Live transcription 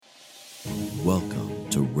Welcome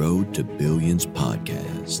to Road to Billions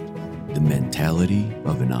podcast, the mentality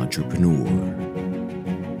of an entrepreneur.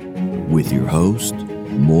 With your host,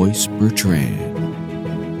 Moise Bertrand.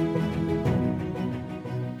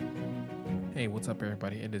 Hey, what's up,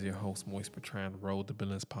 everybody? It is your host, Moise Bertrand, Road to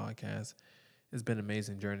Billions podcast. It's been an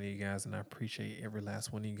amazing journey, you guys, and I appreciate every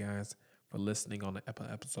last one of you guys for listening on the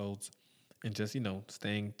episodes and just,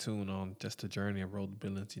 staying tuned on just the journey of Road to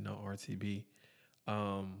Billions, RTB.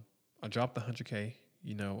 I dropped the 100K,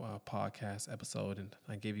 podcast episode, and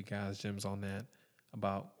I gave you guys gems on that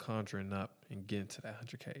about conjuring up and getting to that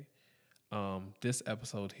 100K. This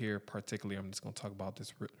episode here, particularly, I'm just going to talk about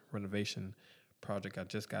this renovation project I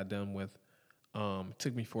just got done with. It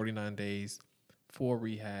took me 49 days for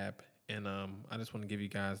rehab, and I just want to give you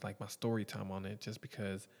guys like my story time on it, just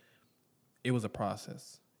because it was a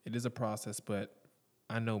process. It is a process, but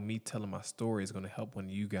I know me telling my story is going to help one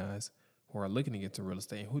of you guys who are looking to get to real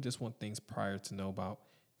estate and who just want things prior to know about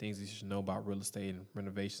things you should know about real estate and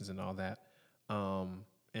renovations and all that.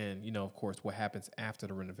 And, of course, what happens after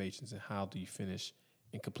the renovations and how do you finish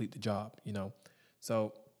and complete the job,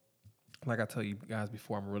 So like I tell you guys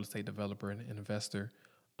before, I'm a real estate developer and investor.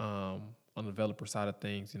 On the developer side of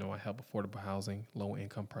things, I help affordable housing, low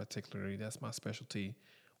income particularly. That's my specialty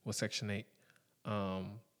with Section 8.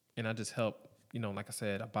 And I just help, like I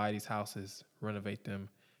said, I buy these houses, renovate them,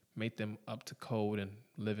 make them up to code and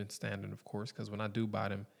living standard, of course, because when I do buy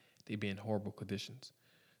them, they be in horrible conditions.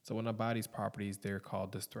 So when I buy these properties, they're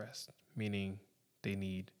called distressed, meaning they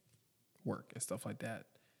need work and stuff like that.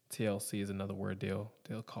 TLC is another word they'll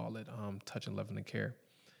call it, touch and love and care.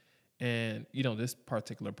 And this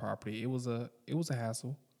particular property, it was a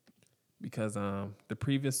hassle because the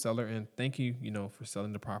previous seller, and thank you, for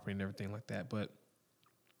selling the property and everything like that, but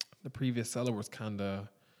the previous seller was kind of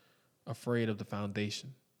afraid of the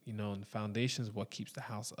foundation. And the foundation is what keeps the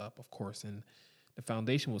house up, of course. And the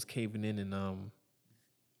foundation was caving in, and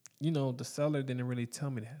the seller didn't really tell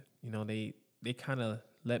me that. They kind of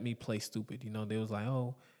let me play stupid. They was like,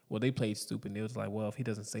 oh, well, they played stupid. They was like, well, if he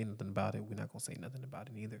doesn't say nothing about it, we're not gonna say nothing about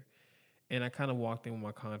it either. And I kind of walked in with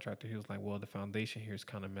my contractor. He was like, well, the foundation here is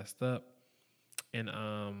kind of messed up. And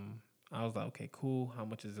I was like, okay, cool. How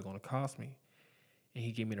much is it gonna cost me? And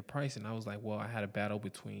he gave me the price, and I was like, well, I had a battle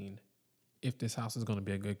between if this house is going to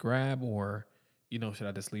be a good grab or, should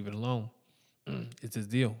I just leave it alone? It's his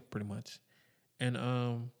deal, pretty much. And,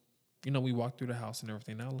 we walked through the house and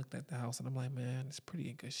everything. And I looked at the house, and I'm like, man, it's pretty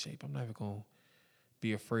in good shape. I'm not even going to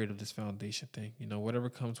be afraid of this foundation thing. Whatever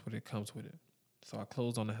comes with it, comes with it. So I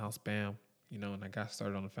closed on the house, bam, and I got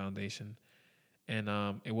started on the foundation. And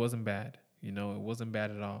it wasn't bad. It wasn't bad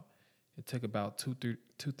at all. It took about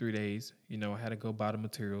 3 days. I had to go buy the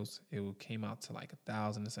materials. It came out to like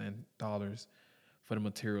 $1,000 for the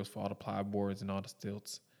materials for all the ply boards and all the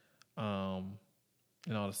stilts, and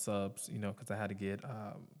all the subs. Because I had to get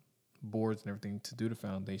boards and everything to do the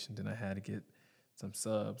foundation. Then I had to get some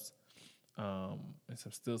subs and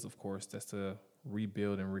some stilts, of course, just to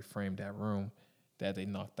rebuild and reframe that room that they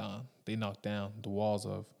knocked down. They knocked down the walls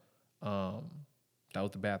of. That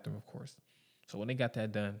was the bathroom, of course. So when they got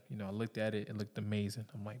that done, I looked at it. It looked amazing.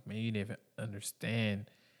 I'm like, man, you didn't even understand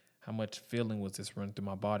how much feeling was just running through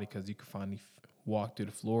my body, because you could finally walk through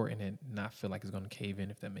the floor and then not feel like it's going to cave in,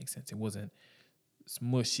 if that makes sense. It wasn't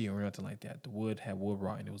smushy or anything like that. The wood had wood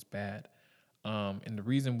rot, and it was bad. And the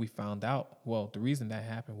reason we found out, the reason that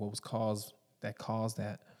happened, what was caused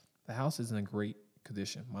that, the house is in a great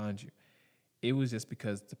condition, mind you. It was just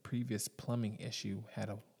because the previous plumbing issue had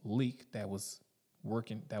a leak that was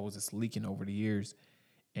just leaking over the years,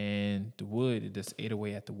 and the wood, it just ate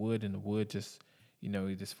away at the wood, and the wood just,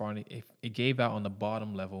 it gave out on the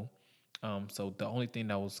bottom level. So the only thing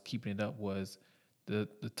that was keeping it up was the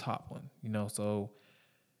top one, so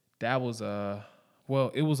that was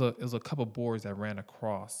it was a couple boards that ran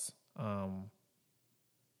across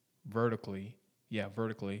vertically,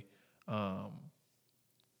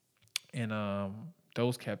 and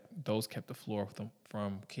those kept the floor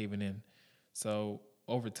from caving in. So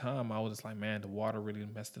over time, I was just like, man, the water really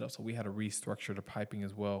messed it up. So we had to restructure the piping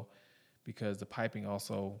as well, because the piping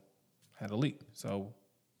also had a leak. So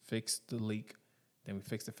fixed the leak, then we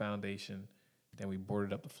fixed the foundation, then we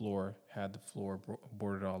boarded up the floor, had the floor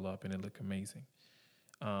boarded all up, and it looked amazing.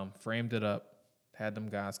 Framed it up, had them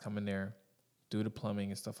guys come in there, do the plumbing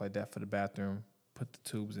and stuff like that for the bathroom, put the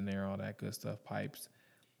tubes in there, all that good stuff, pipes,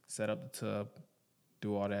 set up the tub,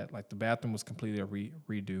 do all that. Like, the bathroom was completely a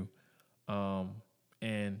redo.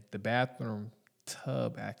 And the bathroom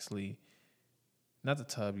tub, actually, not the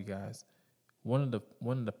tub, you guys, one of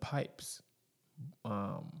the pipes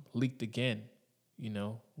leaked again,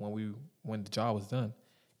 when the job was done.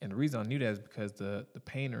 And the reason I knew that is because the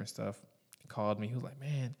painter and stuff called me. He was like,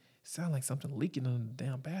 man, it sounded like something leaking in the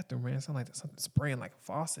damn bathroom, man. It sounded like something spraying like a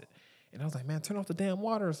faucet. And I was like, man, turn off the damn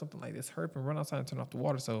water or something like this. Hurry up and run outside and turn off the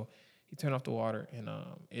water. So he turned off the water, and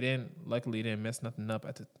luckily it didn't mess nothing up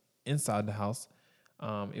at the inside the house.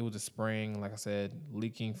 It was just spraying, like I said,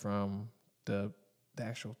 leaking from the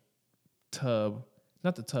actual tub.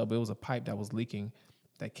 Not the tub, but it was a pipe that was leaking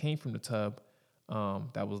that came from the tub,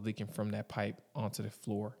 that was leaking from that pipe onto the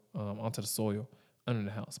floor, onto the soil under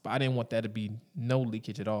the house. But I didn't want that to be no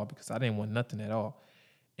leakage at all because I didn't want nothing at all.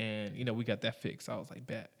 And, we got that fixed. I was like,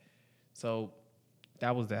 bet. So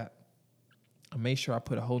that was that. I made sure I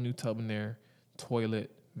put a whole new tub in there, toilet,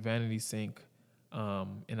 vanity sink,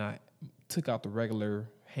 and I took out the regular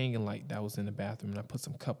hanging light that was in the bathroom, and I put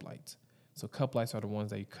some cup lights. So cup lights are the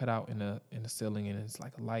ones that you cut out in the ceiling, and it's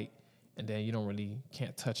like a light, and then you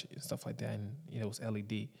can't touch it and stuff like that, and it was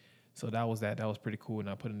LED. So that was that. That was pretty cool, and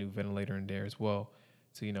I put a new ventilator in there as well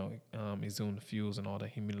to exhume the fuels and all the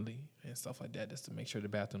humidity and stuff like that, just to make sure the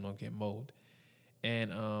bathroom don't get mold.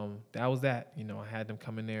 And that was that. I had them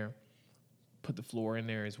come in there, put the floor in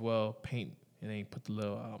there as well, paint, and then put the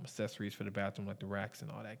little accessories for the bathroom, like the racks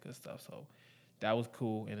and all that good stuff. So that was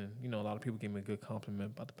cool. And, a lot of people gave me a good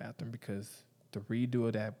compliment about the bathroom because the redo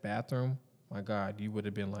of that bathroom, my God, you would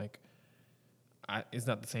have been like, it's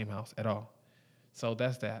not the same house at all. So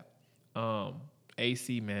that's that.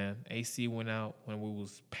 AC, man. AC went out when we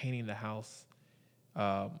was painting the house.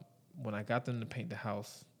 When I got them to paint the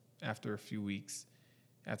house after a few weeks,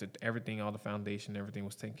 after everything, all the foundation, everything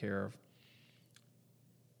was taken care of,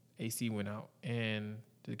 AC went out, and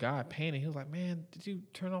the guy painting, he was like, man, did you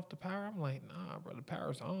turn off the power? I'm like, nah, bro, the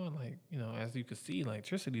power's on. Like, as you can see,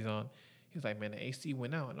 electricity's on. He was like, man, the AC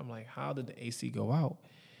went out. And I'm like, how did the AC go out?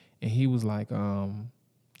 And he was like, the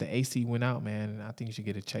AC went out, man, and I think you should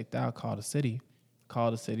get it checked out. Call the city.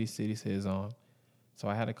 City says it's on. So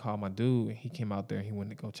I had to call my dude, and he came out there, and he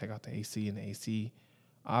went to go check out the AC, and the AC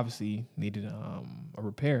obviously needed a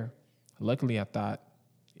repair. Luckily, I thought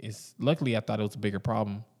it was a bigger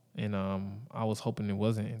problem. And I was hoping it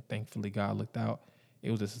wasn't, and thankfully God looked out.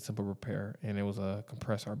 It was just a simple repair, and it was a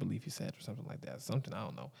compressor, I believe he said, or something like that. Something, I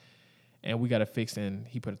don't know. And we got it fixed, and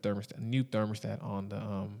he put a new thermostat on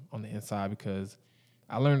the inside because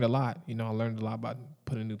I learned a lot. I learned a lot about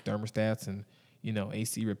putting new thermostats and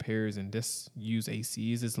AC repairs and just use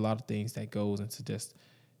ACs. There's a lot of things that goes into just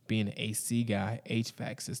being an AC guy,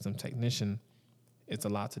 HVAC system technician. It's a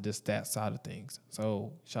lot to just that side of things.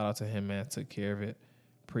 So shout out to him, man. Took care of it.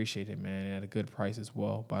 Appreciate it, man. And at a good price as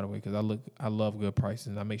well, by the way, because I love good prices,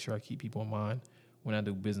 and I make sure I keep people in mind when I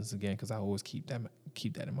do business again, because I always keep that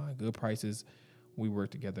in mind. Good prices, we work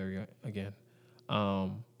together again.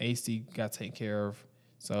 AC got taken care of,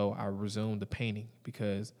 so I resumed the painting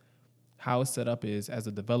because how it's set up is, as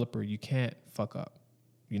a developer, you can't fuck up,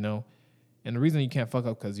 and the reason you can't fuck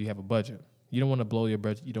up because you have a budget. You don't want to blow your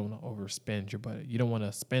budget. You don't want to overspend your budget. You don't want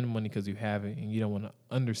to spend money because you have it, and you don't want to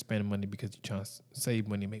underspend money because you're trying to save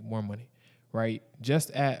money, make more money, right?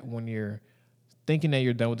 Just when you're thinking that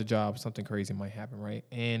you're done with the job, something crazy might happen, right?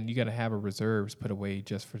 And you got to have a reserves put away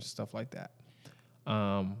just for stuff like that.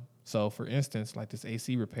 So, for instance, like this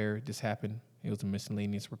AC repair just happened. It was a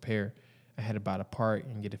miscellaneous repair. I had to buy a part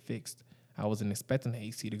and get it fixed. I wasn't expecting the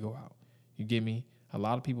AC to go out. You get me? A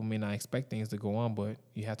lot of people may not expect things to go on, but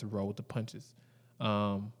you have to roll with the punches.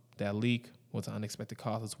 That leak was an unexpected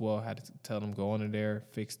cost as well. I had to tell them, go under there,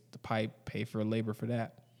 fix the pipe, pay for labor for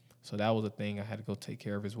that. So that was a thing I had to go take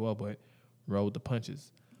care of as well, but roll with the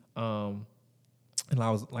punches. And I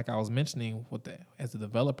was mentioning, as a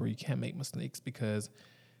developer, you can't make mistakes because,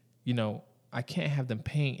 I can't have them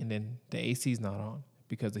paint and then the AC's not on,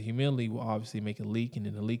 because the humidity will obviously make a leak, and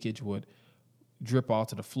then the leakage would drip off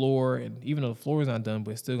to the floor, and even though the floor is not done,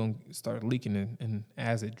 but it's still going to start leaking, and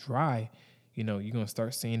as it dry, you're going to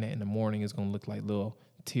start seeing that in the morning. It's going to look like little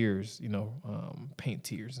tears, paint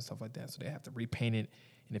tears and stuff like that. So they have to repaint it,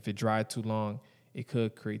 and if it dried too long, it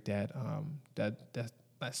could create that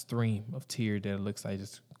stream of tear that it looks like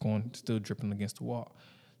just still dripping against the wall.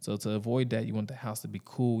 So to avoid that, you want the house to be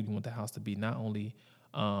cool. You want the house to be not only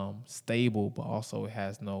stable, but also it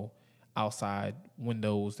has no outside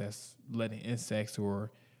windows that's letting insects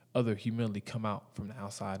or other humidity come out from the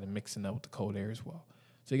outside and mixing up with the cold air as well.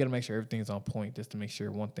 So you got to make sure everything's on point, just to make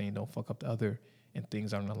sure one thing don't fuck up the other and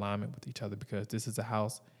things are in alignment with each other, because this is a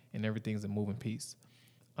house and everything's a moving piece.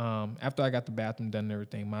 After I got the bathroom done and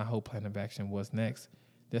everything, my whole plan of action was next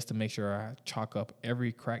just to make sure I chalk up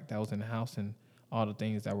every crack that was in the house and all the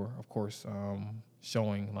things that were, of course,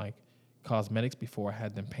 showing like cosmetics before I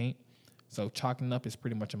had them paint. So chalking up is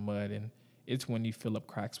pretty much a mud, and it's when you fill up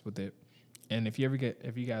cracks with it And if you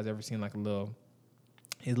guys ever seen like a little,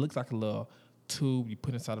 it looks like a little tube you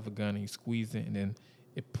put inside of a gun and you squeeze it, and then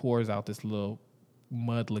it pours out this little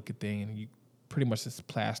mud looking thing, and you pretty much just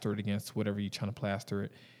plaster it against whatever you're trying to plaster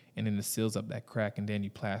it, and then it seals up that crack, and then you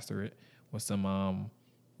plaster it with some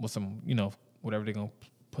whatever they're gonna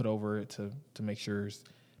put over it to make sure it's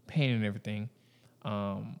painted and everything.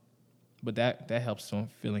 But that helps from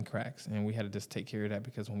filling cracks, and we had to just take care of that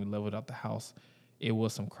because when we leveled out the house, it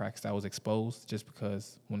was some cracks that was exposed just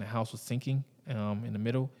because when the house was sinking in the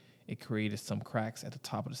middle, it created some cracks at the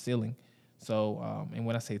top of the ceiling. So, and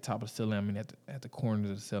when I say top of the ceiling, I mean at the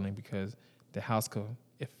corners of the ceiling because the house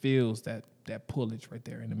it feels that pullage right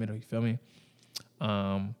there in the middle. You feel me?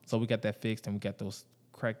 So we got that fixed, and we got those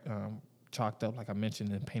chalked up like I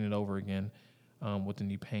mentioned and painted over again with the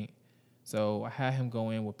new paint. So I had him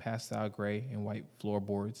go in with pastel gray and white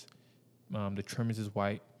floorboards. The trimmings is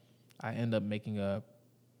white. I end up making a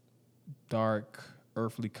dark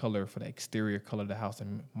earthly color for the exterior color of the house.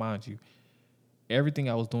 And mind you, everything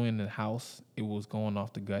I was doing in the house, it was going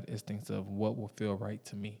off the gut instincts of what will feel right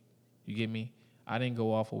to me. You get me? I didn't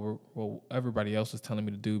go off of what everybody else was telling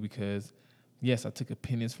me to do because, yes, I took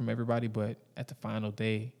opinions from everybody, but at the final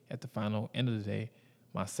end of the day,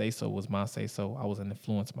 my say-so was my say-so. I wasn't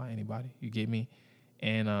influenced by anybody. You get me?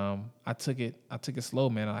 And I took it slow,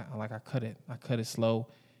 man. I cut it slow.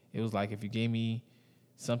 It was like if you gave me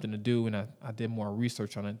something to do and I did more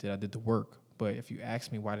research on it, I did the work. But if you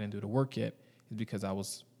ask me why I didn't do the work yet, it's because I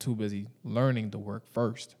was too busy learning the work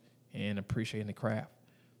first and appreciating the craft.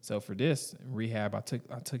 So for this rehab, I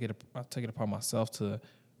took it upon myself to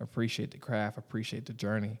appreciate the craft, appreciate the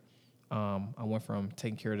journey. I went from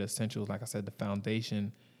taking care of the essentials, like I said, the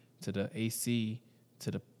foundation, to the AC,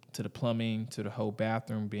 to the plumbing, to the whole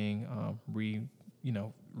bathroom being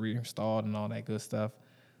reinstalled and all that good stuff,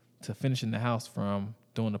 to finishing the house from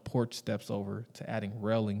doing the porch steps over to adding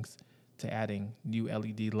railings, to adding new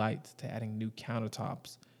LED lights, to adding new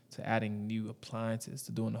countertops, to adding new appliances,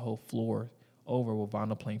 to doing the whole floor over with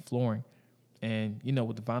vinyl plank flooring. And,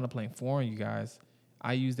 with the vinyl plank flooring, you guys,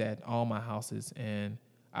 I use that in all my houses, and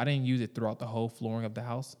I didn't use it throughout the whole flooring of the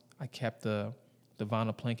house. I kept the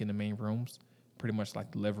vinyl plank in the main rooms, pretty much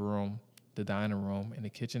like the living room, the dining room, and the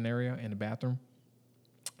kitchen area, and the bathroom.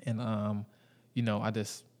 And, I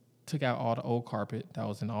just took out all the old carpet that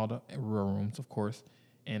was in all the rear rooms, of course,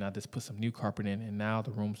 and I just put some new carpet in, and now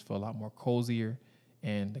the rooms feel a lot more cozier.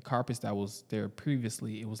 And the carpets that was there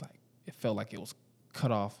previously, it felt like it was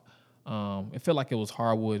cut off. It felt like it was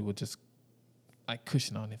hardwood with just like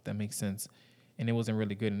cushion on it, if that makes sense. And it wasn't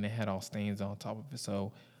really good, and it had all stains on top of it.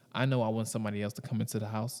 So I know I want somebody else to come into the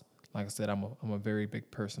house. Like I said, I'm a very big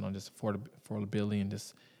person on just affordability and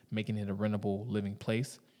just making it a rentable living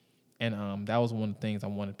place. And that was one of the things I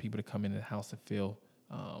wanted people to come into the house and feel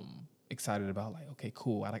excited about. Like, okay,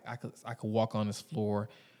 cool. I could walk on this floor.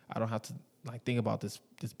 I don't have to think about this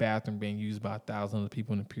bathroom being used by 1,000 other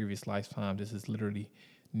people in the previous lifetime. This is literally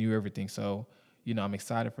new everything. So, I'm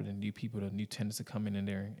excited for the new people, the new tenants to come in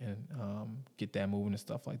there and get that moving and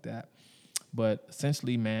stuff like that. But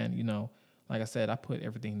essentially, man, like I said, I put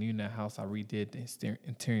everything new in that house. I redid the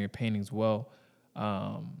interior painting as well.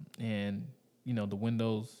 And, the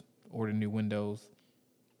windows, ordered new windows,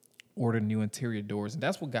 ordered new interior doors. And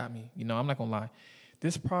that's what got me. I'm not going to lie.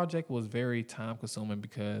 This project was very time consuming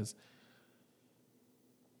because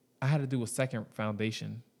I had to do a second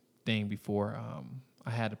foundation thing before I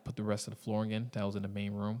had to put the rest of the flooring in. That was in the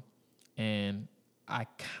main room. And I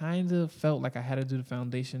kind of felt like I had to do the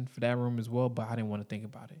foundation for that room as well, but I didn't want to think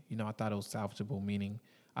about it. I thought it was salvageable, meaning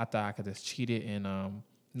I thought I could just cheat it and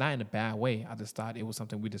not in a bad way. I just thought it was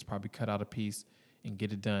something we just probably cut out a piece and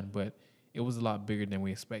get it done. But it was a lot bigger than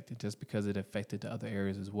we expected just because it affected the other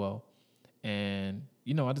areas as well. And,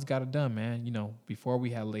 I just got it done, man. Before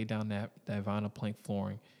we had laid down that vinyl plank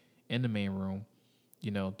flooring in the main room,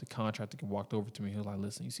 the contractor walked over to me. He was like,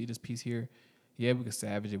 listen, you see this piece here? Yeah, we could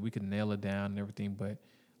salvage it. We could nail it down and everything, but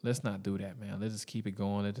let's not do that, man. Let's just keep it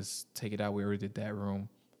going. Let's just take it out. We already did that room.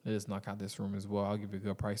 Let's just knock out this room as well. I'll give you a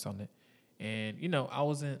good price on it. And, I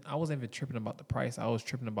wasn't even tripping about the price. I was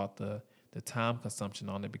tripping about the time consumption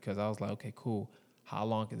on it because I was like, okay, cool. How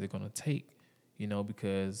long is it going to take?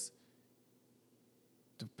 Because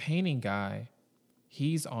the painting guy,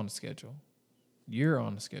 he's on the schedule. You're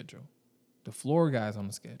on the schedule. The floor guy's on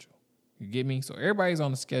the schedule. You get me? So everybody's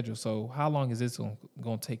on the schedule. So how long is this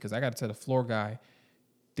going to take? Because I got to tell the floor guy,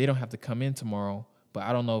 they don't have to come in tomorrow, but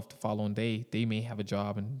I don't know if the following day they may have a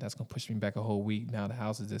job and that's going to push me back a whole week. Now the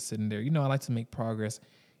house is just sitting there. I like to make progress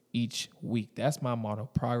each week. That's my motto,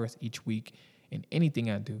 progress each week in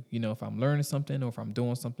anything I do. If I'm learning something or if I'm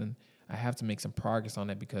doing something, I have to make some progress on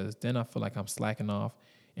that, because then I feel like I'm slacking off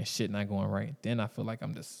and shit not going right. Then I feel like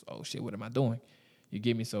I'm just, oh shit, what am I doing? You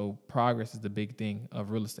get me? So progress is the big thing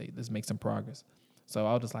of real estate. Let's make some progress. So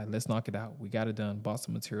I was just like, let's knock it out. We got it done. Bought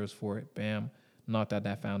some materials for it. Bam. Knocked out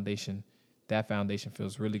that foundation. That foundation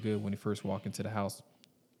feels really good when you first walk into the house,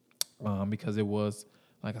 because it was,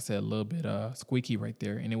 like I said, a little bit squeaky right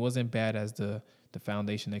there. And it wasn't bad as the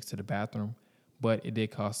foundation next to the bathroom, but it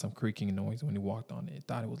did cause some creaking noise when you walked on it. It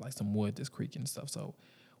thought it was like some wood that's creaking and stuff. So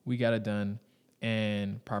we got it done.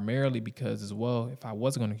 And primarily because as well, if I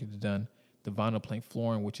wasn't going to get it done, the vinyl plank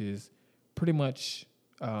flooring, which is pretty much,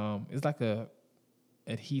 it's like a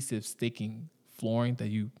adhesive sticking flooring that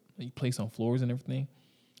you place on floors and everything.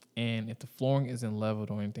 And if the flooring isn't leveled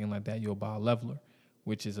or anything like that, you'll buy a leveler,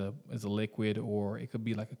 which is a liquid, or it could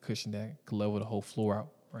be like a cushion that could level the whole floor out,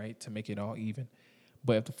 right, to make it all even.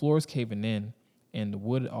 But if the floor is caving in and the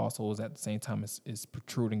wood also is at the same time is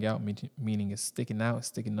protruding out, meaning it's sticking out, it's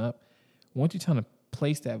sticking up, once you're trying to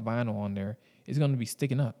place that vinyl on there, it's going to be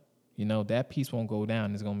sticking up. That piece won't go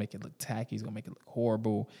down. It's going to make it look tacky. It's going to make it look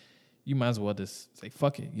horrible. You might as well just say,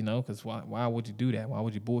 fuck it, because why would you do that? Why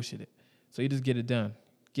would you bullshit it? So you just get it done.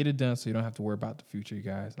 Get it done so you don't have to worry about the future, you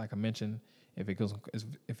guys. Like I mentioned, if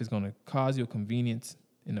it's going to cause you a convenience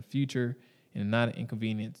in the future and not an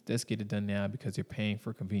inconvenience, let's get it done now, because you're paying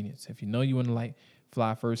for convenience. If you know you want to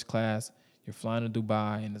fly first class, you're flying to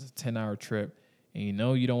Dubai and it's a 10-hour trip, and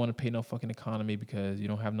you don't want to pay no fucking economy because you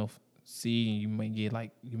don't have no seat and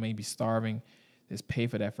you may be starving, just pay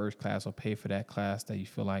for that first class or pay for that class that you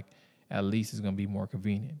feel like at least is going to be more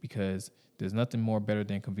convenient, because there's nothing more better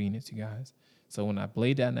than convenience, you guys. So when I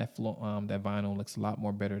blade down that vinyl, looks a lot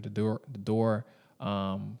more better. The door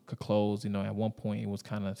could close. At one point it was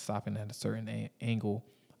kind of stopping at a certain angle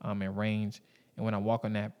and range. And when I walk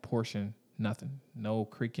on that portion, nothing, no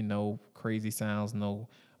creaking, no crazy sounds, no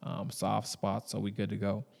soft spots. So we good to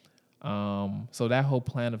go. So that whole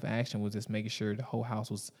plan of action was just making sure the whole house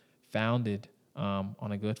was founded on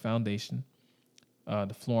a good foundation.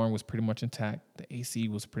 The flooring was pretty much intact. The AC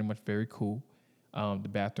was pretty much very cool. The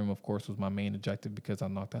bathroom, of course, was my main objective, because I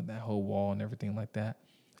knocked out that whole wall and everything like that.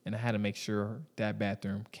 And I had to make sure that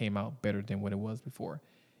bathroom came out better than what it was before.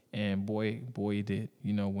 And boy, it did.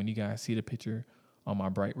 When you guys see the picture on my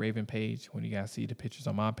Bright Raven page, when you guys see the pictures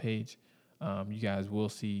on my page, you guys will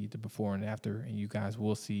see the before and after, and you guys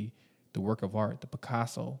will see the work of art, the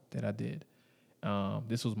Picasso that I did.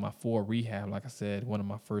 This was my full rehab. Like I said, one of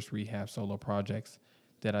my first rehab solo projects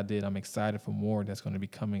that I did. I'm excited for more that's going to be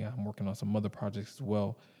coming. I'm working on some other projects as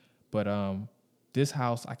well. But this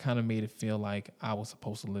house, I kind of made it feel like I was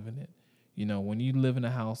supposed to live in it. When you live in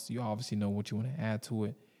a house, you obviously know what you want to add to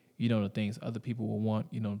it. The things other people will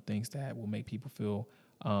want, things that will make people feel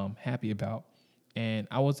happy about. And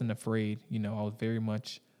I wasn't afraid. I was very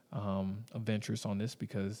much adventurous on this,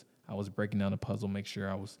 because I was breaking down the puzzle, make sure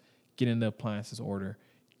I was getting the appliances order,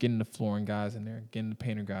 getting the flooring guys in there, getting the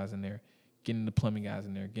painter guys in there, getting the plumbing guys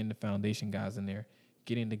in there, getting the foundation guys in there,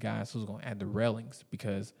 getting the guys who's going to add the railings,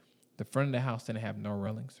 because the front of the house didn't have no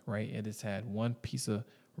railings, right? It just had one piece of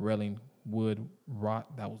railing, wood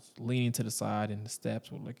rot that was leaning to the side, and the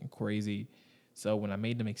steps were looking crazy. So when I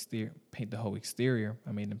made them paint the whole exterior,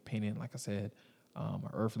 I made them paint it, like I said, an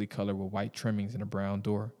earthly color with white trimmings and a brown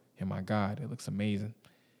door. And my God, it looks amazing.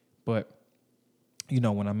 But,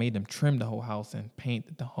 when I made them trim the whole house and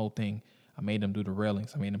paint the whole thing, I made them do the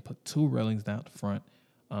railings. I made them put 2 railings down the front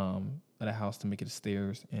of the house to make it the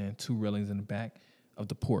stairs, and 2 railings in the back of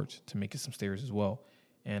the porch to make it some stairs as well.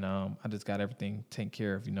 And I just got everything taken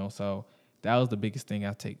care of, So that was the biggest thing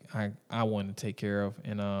I wanted to take care of.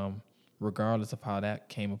 And regardless of how that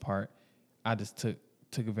came apart, I just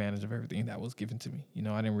took advantage of everything that was given to me.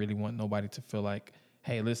 I didn't really want nobody to feel like,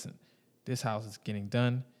 hey, listen, this house is getting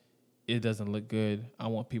done. It doesn't look good. I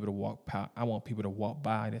want people to walk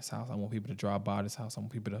by this house. I want people to drive by this house. I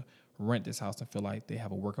want people to rent this house and feel like they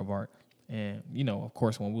have a work of art. And, of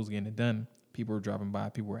course, when we was getting it done, people were driving by.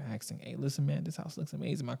 People were asking, hey, listen, man, this house looks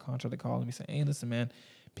amazing. My contractor calling me saying, hey, listen, man,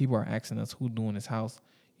 people are asking us who's doing this house,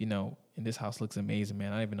 and this house looks amazing,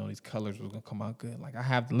 man. I didn't even know these colors was going to come out good. Like, I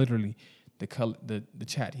have literally the color, the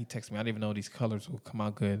chat. He texted me. I didn't even know these colors would come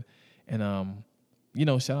out good. And,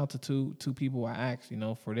 shout out to two people I asked,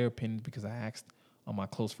 for their opinions, because I asked my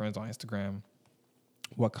close friends on Instagram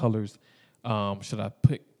what colors should I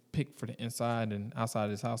pick for the inside and outside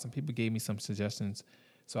of this house, and people gave me some suggestions.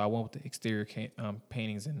 So I went with the exterior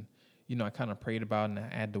paintings, and I kind of prayed about it, and I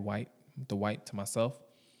add the white to myself,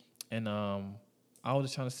 and I was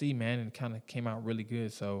just trying to see, man, and it kind of came out really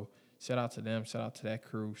good. So shout out to them, shout out to that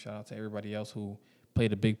crew, shout out to everybody else who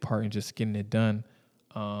played a big part in just getting it done.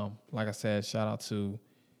 Like I said, shout out to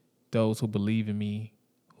those who believe in me,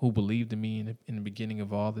 who believed in me in the beginning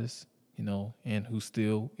of all this, and who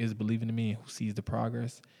still is believing in me and who sees the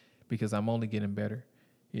progress, because I'm only getting better,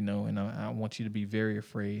 and I want you to be very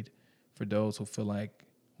afraid for those who feel like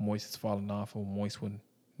Moist is falling off or Moist will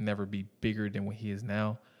never be bigger than what he is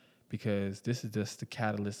now, because this is just the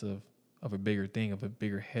catalyst of a bigger thing, of a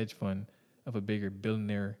bigger hedge fund, of a bigger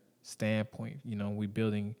billionaire standpoint. We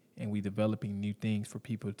building and we developing new things for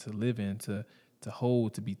people to live in, to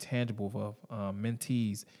hold, to be tangible, of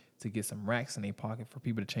mentees, to get some racks in their pocket for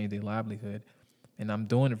people to change their livelihood. And I'm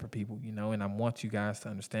doing it for people, and I want you guys to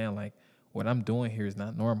understand, like, what I'm doing here is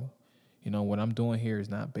not normal. What I'm doing here is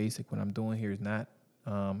not basic. What I'm doing here is not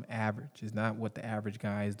average. It's not what the average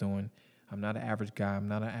guy is doing. I'm not an average guy. I'm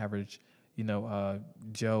not an average,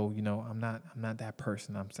 Joe. I'm not that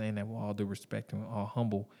person. I'm saying that with all due respect and all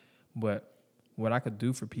humble. But what I could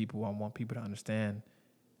do for people, I want people to understand.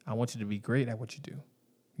 I want you to be great at what you do.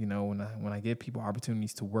 When I give people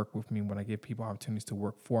opportunities to work with me, when I give people opportunities to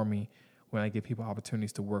work for me, when I give people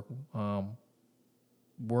opportunities to work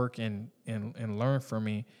and learn from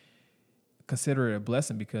me, consider it a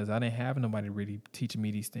blessing, because I didn't have nobody really teaching me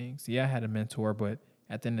these things. Yeah, I had a mentor, but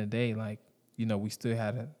at the end of the day, like, we still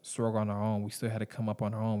had to struggle on our own. We still had to come up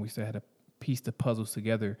on our own. We still had to piece the puzzles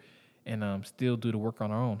together and still do the work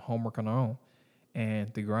on our own, homework on our own.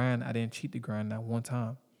 And the grind, I didn't cheat the grind not one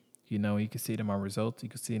time. You can see it in my results. You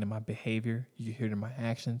can see it in my behavior. You can hear it in my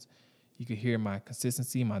actions. You can hear my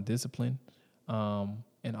consistency, my discipline.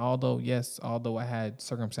 And although I had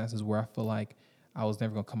circumstances where I feel like I was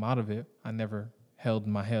never going to come out of it, I never held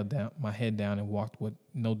my head down and walked with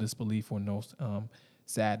no disbelief or no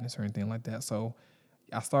sadness or anything like that. So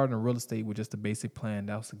I started in real estate with just a basic plan.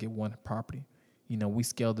 That was to get one property. We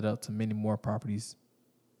scaled it up to many more properties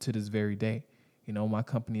to this very day. My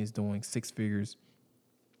company is doing six figures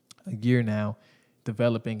a year now,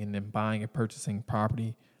 developing and then buying and purchasing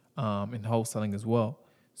property and wholesaling as well.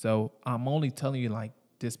 So I'm only telling you like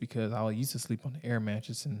this because I used to sleep on the air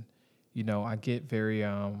mattress, and I get very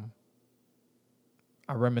I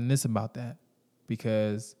reminisce about that,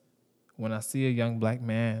 because when I see a young black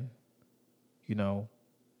man, and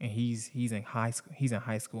he's in high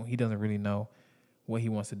school, he doesn't really know what he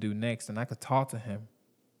wants to do next, and I could talk to him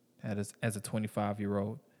as a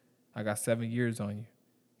 25-year-old. I got 7 years on you.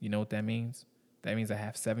 You know what that means? That means I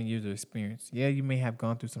have 7 years of experience. Yeah, you may have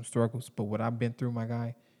gone through some struggles, but what I've been through, my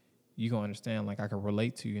guy, you're going to understand. Like, I can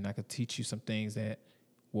relate to you, and I could teach you some things that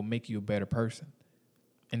will make you a better person.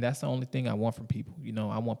 And that's the only thing I want from people.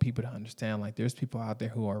 I want people to understand, like, there's people out there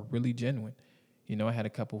who are really genuine. I had a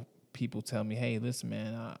couple people tell me, hey, listen,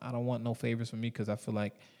 man, I don't want no favors from me because I feel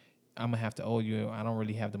like I'm going to have to owe you. I don't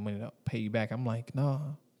really have the money to pay you back. I'm like, nah,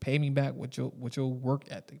 pay me back with your work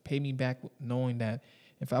ethic. Pay me back knowing that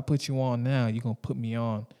if I put you on now, you're going to put me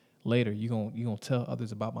on later. You're going to tell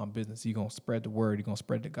others about my business. You're going to spread the word. You're going to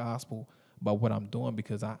spread the gospel about what I'm doing,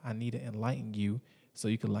 because I need to enlighten you so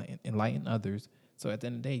you can enlighten others. So at the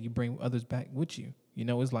end of the day, you bring others back with you.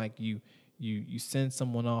 It's like you send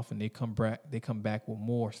someone off and they come back with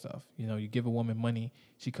more stuff. You give a woman money,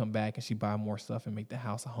 she come back and she buy more stuff and make the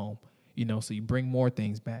house a home. So you bring more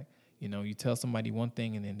things back. You tell somebody one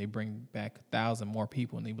thing and then they bring back 1,000 more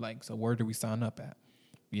people, and they be like, so where do we sign up at?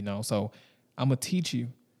 So I'm going to teach you.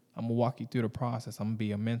 I'm going to walk you through the process. I'm going to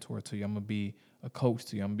be a mentor to you. I'm going to be a coach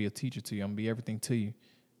to you. I'm going to be a teacher to you. I'm going to be everything to you.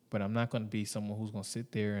 But I'm not going to be someone who's going to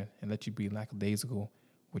sit there and let you be lackadaisical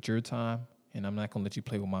with your time, and I'm not going to let you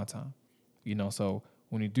play with my time. So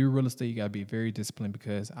when you do real estate, you got to be very disciplined,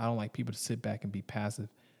 because I don't like people to sit back and be passive.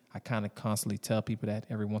 I kind of constantly tell people that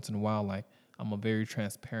every once in a while, like, I'm a very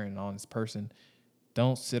transparent and honest person.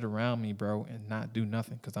 Don't sit around me, bro, and not do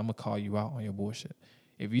nothing, because I'm going to call you out on your bullshit.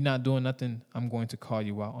 If you're not doing nothing, I'm going to call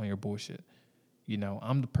you out on your bullshit.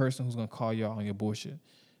 I'm the person who's going to call you out on your bullshit.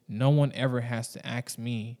 No one ever has to ask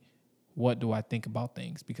me, what do I think about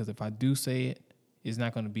things? Because if I do say it, it's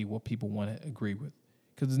not going to be what people want to agree with.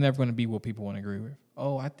 Because it's never going to be what people want to agree with.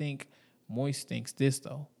 Oh, I think Moist thinks this,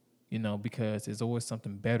 though. Because there's always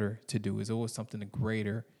something better to do. There's always something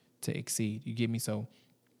greater to exceed. You get me? So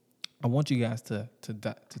I want you guys to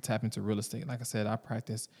tap into real estate. Like I said, I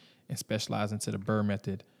practice and specialize into the BRRRR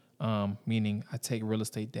method, meaning I take real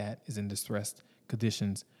estate that is in distressed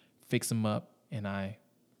conditions, fix them up, and I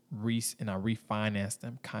refinance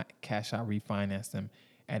them, cash out refinance them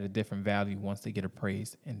at a different value once they get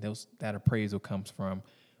appraised. And that appraisal comes from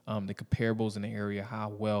the comparables in the area, how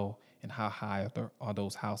well and how high are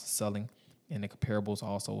those houses selling, and the comparables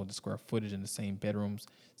also with the square footage in the same bedrooms,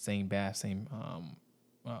 same bath, same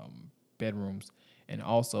bedrooms, and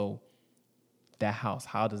also that house,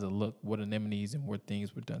 how does it look, what amenities and what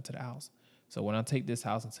things were done to the house. So when I take this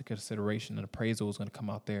house into consideration, an appraisal is going to come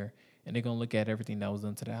out there, and they're going to look at everything that was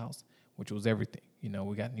done to the house, which was everything.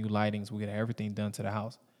 We got new lightings, we got everything done to the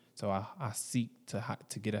house. So I seek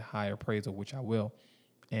to get a higher appraisal, which I will.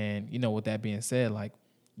 And with that being said, like,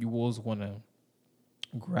 you always want to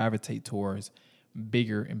gravitate towards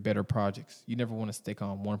bigger and better projects. You never want to stick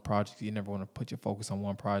on one project. You never want to put your focus on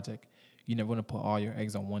one project. You never want to put all your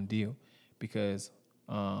eggs on one deal, because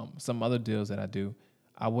some other deals that I do,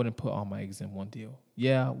 I wouldn't put all my eggs in one deal.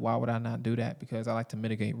 Yeah, why would I not do that? Because I like to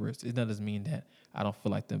mitigate risk. It doesn't mean that I don't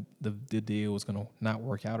feel like the deal is going to not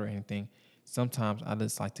work out or anything. Sometimes I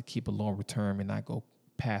just like to keep a longer term and not go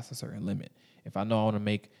past a certain limit. If I know I want to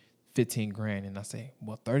make 15 grand and I say,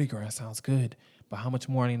 well, 30 grand sounds good, but how much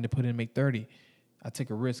more I need to put in to make 30? I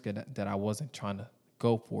take a risk that I wasn't trying to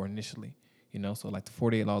go for initially. So like the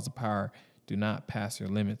 48 laws of power, do not pass your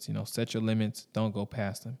limits. Set your limits, don't go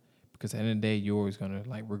past them, because at the end of the day, you're always going to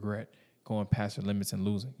like regret going past your limits and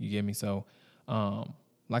losing. You get me? So,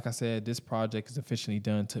 like I said, this project is officially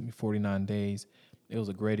done. It took me 49 days. It was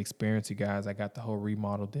a great experience, you guys. I got the whole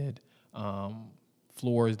remodel did.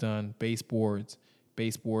 Floors done, baseboards.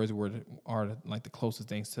 Baseboards are like the closest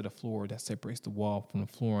things to the floor that separates the wall from the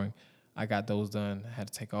flooring. I got those done. I had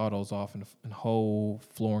to take all those off, and the whole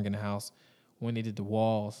flooring in the house. When they did the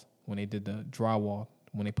walls, when they did the drywall,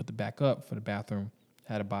 when they put the back up for the bathroom,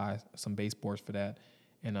 had to buy some baseboards for that,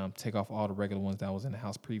 and take off all the regular ones that was in the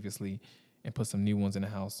house previously and put some new ones in the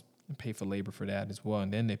house and pay for labor for that as well.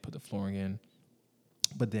 And then they put the flooring in.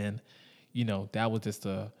 But then, that was just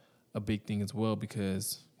a big thing as well,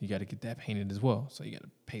 because you got to get that painted as well. So you got to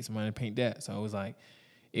pay some money to paint that. So it was like,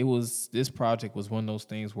 this project was one of those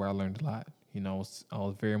things where I learned a lot. I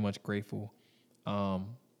was very much grateful.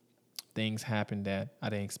 Things happened that I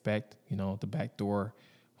didn't expect. The back door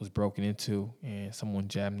was broken into and someone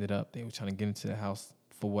jammed it up. They were trying to get into the house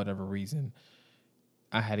for whatever reason.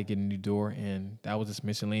 I had to get a new door, and that was just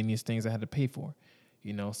miscellaneous things I had to pay for.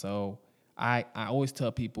 So I always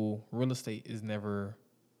tell people real estate is never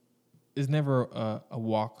a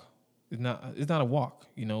walk. It's not a walk.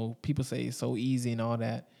 People say it's so easy and all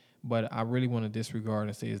that, but I really want to disregard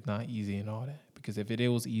and say it's not easy and all that, because if it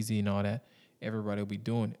was easy and all that, everybody would be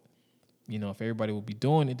doing it. If everybody would be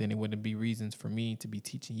doing it, then it wouldn't be reasons for me to be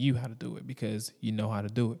teaching you how to do it, because you know how to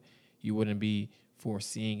do it. You wouldn't be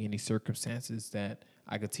foreseeing any circumstances that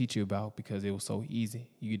I could teach you about, because it was so easy.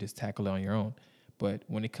 You could just tackle it on your own. But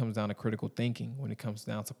when it comes down to critical thinking, when it comes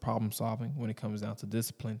down to problem solving, when it comes down to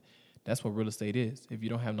discipline, that's what real estate is. If you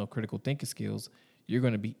don't have no critical thinking skills, you're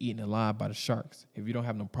going to be eaten alive by the sharks. If you don't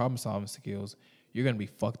have no problem solving skills, you're going to be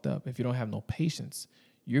fucked up. If you don't have no patience,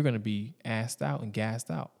 you're going to be assed out and gassed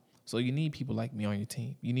out. So you need people like me on your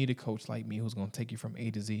team. You need a coach like me who's going to take you from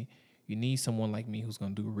A to Z. You need someone like me who's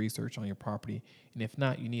going to do research on your property. And if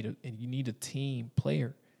not, you need a team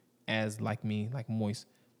player, as like me, like Moist,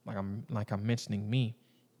 like I'm mentioning me,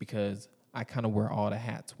 because I kind of wear all the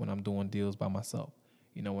hats when I'm doing deals by myself.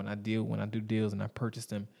 When I do deals and I purchase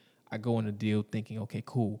them, I go in the deal thinking, okay,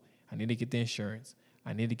 cool. I need to get the insurance.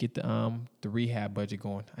 I need to get the rehab budget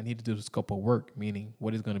going. I need to do the scope of work, meaning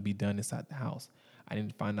what is going to be done inside the house. I need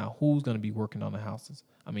to find out who's going to be working on the houses.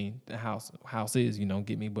 I mean, the house is,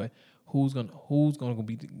 get me, but who's going to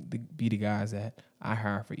be the guys that I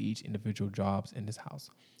hire for each individual jobs in this house?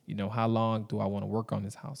 How long do I want to work on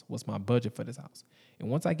this house? What's my budget for this house? And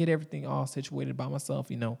once I get everything all situated by myself,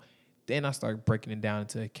 then I start breaking it down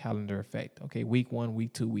into a calendar effect. Okay, week 1,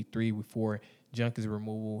 week 2, week 3, week 4, junk is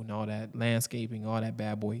removal and all that, landscaping, all that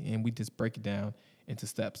bad boy, and we just break it down into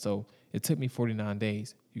steps. So it took me 49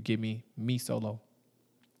 days. You give me solo.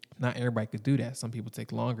 Not everybody could do that. Some people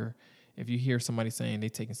take longer. If you hear somebody saying they're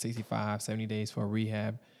taking 65, 70 days for a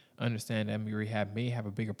rehab, understand that rehab may have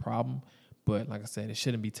a bigger problem, but like I said, it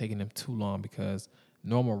shouldn't be taking them too long, because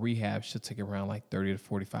normal rehab should take around like 30 to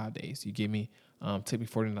 45 days. You get me? Took me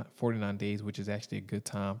 49 days, which is actually a good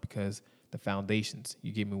time, because the foundations,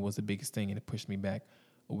 you get me, was the biggest thing, and it pushed me back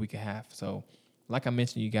a week and a half. So like I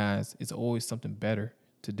mentioned, you guys, it's always something better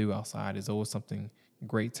to do outside. It's always something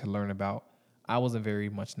great to learn about. I wasn't very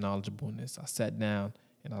much knowledgeable in this. I sat down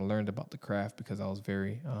and I learned about the craft because I was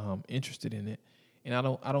very interested in it. And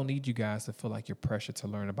I don't need you guys to feel like you're pressured to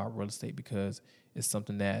learn about real estate, because it's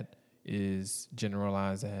something that is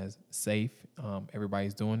generalized as safe.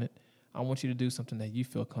 Everybody's doing it. I want you to do something that you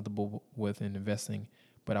feel comfortable with in investing,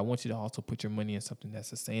 but I want you to also put your money in something that's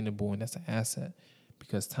sustainable and that's an asset,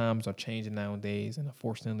 because times are changing nowadays, and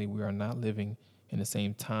unfortunately we are not living in the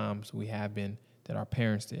same times we have been that our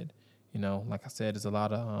parents did. Like I said, there's a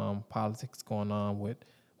lot of politics going on with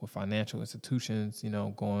financial institutions,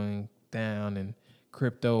 going down, and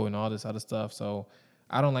crypto and all this other stuff. So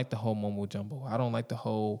I don't like the whole mumbo jumbo. I don't like the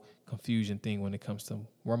whole confusion thing when it comes to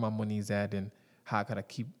where my money is at and how could I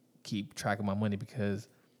keep track of my money, because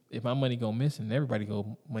if my money go missing, everybody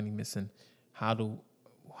go money missing. How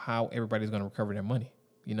everybody's gonna recover their money,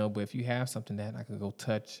 But if you have something that I can go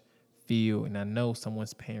touch, feel, and I know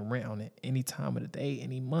someone's paying rent on it any time of the day,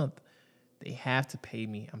 any month, they have to pay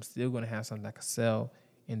me. I'm still gonna have something I can sell,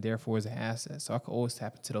 and therefore is an asset. So I can always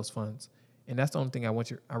tap into those funds. And that's the only thing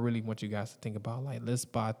I really want you guys to think about. Like, let's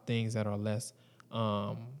buy things that are less.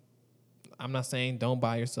 I'm not saying don't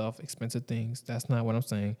buy yourself expensive things. That's not what I'm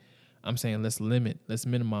saying. I'm saying let's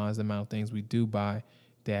minimize the amount of things we do buy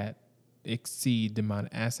that exceed the amount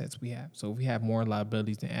of assets we have. So if we have more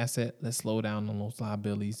liabilities than asset, let's slow down on those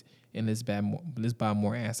liabilities and let's buy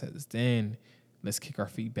more assets. Then let's kick our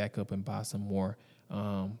feet back up and buy some more.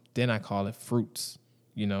 Then I call it fruits.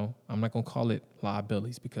 I'm not gonna call it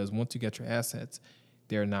liabilities, because once you get your assets,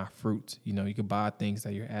 they're not fruits. You can buy things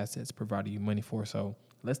that your assets provided you money for. So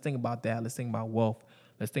let's think about that. Let's think about wealth.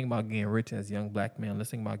 Let's think about getting rich as young black men.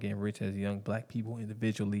 Let's think about getting rich as young black people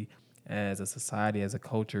individually, as a society, as a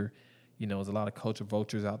culture. There's a lot of culture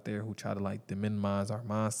vultures out there who try to minimize our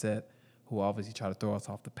mindset, who obviously try to throw us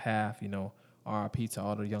off the path. RIP to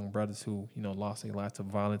all the young brothers who, lost their lives to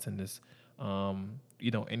violence and this,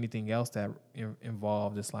 anything else that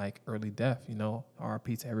involved just like early death.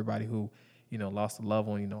 RIP to everybody who, lost a loved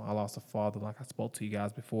one. I lost a father, like I spoke to you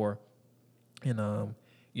guys before. And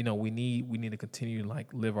we need to continue to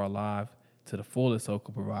live our life to the fullest so it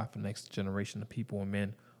can provide for the next generation of people and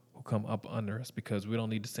men who come up under us, because we don't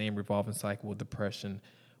need the same revolving cycle with depression,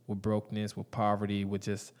 with brokenness, with poverty, with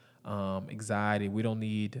just anxiety. We don't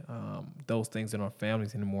need those things in our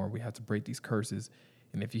families anymore. We have to break these curses.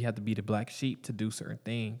 And if you have to be the black sheep to do certain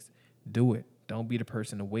things, do it. Don't be the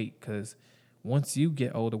person to wait, because once you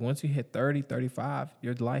get older, once you hit 30, 35,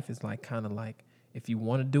 your life is kind of if you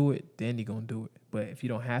want to do it, then you're going to do it. But if you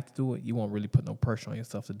don't have to do it, you won't really put no pressure on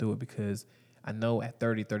yourself to do it, because I know at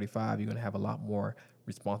 30, 35, you're going to have a lot more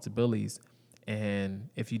responsibilities. And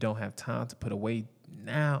if you don't have time to put away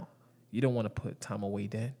now, you don't want to put time away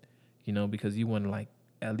then, because you want to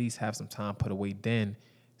at least have some time put away then.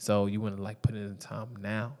 So you want to put it in time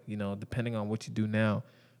now, depending on what you do now,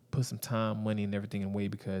 put some time, money, and everything away,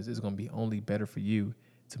 because it's going to be only better for you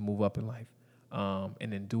to move up in life.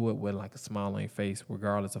 And then do it with a smile on your face,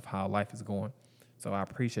 regardless of how life is going. So I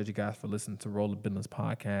appreciate you guys for listening to Roll the Business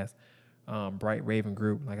Podcast. Bright Raven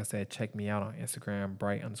Group, like I said, check me out on Instagram,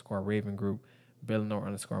 Bright_Raven Group,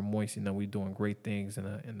 Bellinor_Moist. We doing great things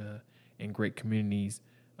in great communities.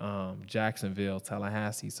 Jacksonville,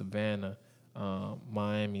 Tallahassee, Savannah,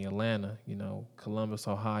 Miami, Atlanta, Columbus,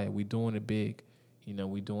 Ohio. We doing it big.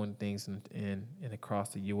 We doing things in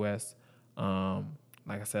across the U.S.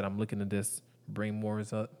 Like I said, I'm looking at this. Bring more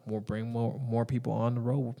people on the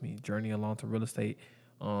road with me, journey along to real estate,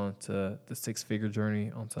 onto the six-figure journey,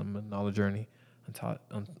 onto the $1 million journey,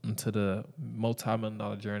 onto the multi-million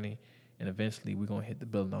dollar journey, and eventually we're gonna hit the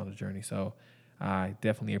 $1 billion journey. So I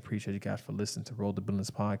definitely appreciate you guys for listening to Roll the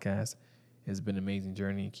Business Podcast. It's been an amazing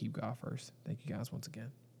journey, and keep God first. Thank you guys once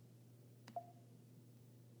again.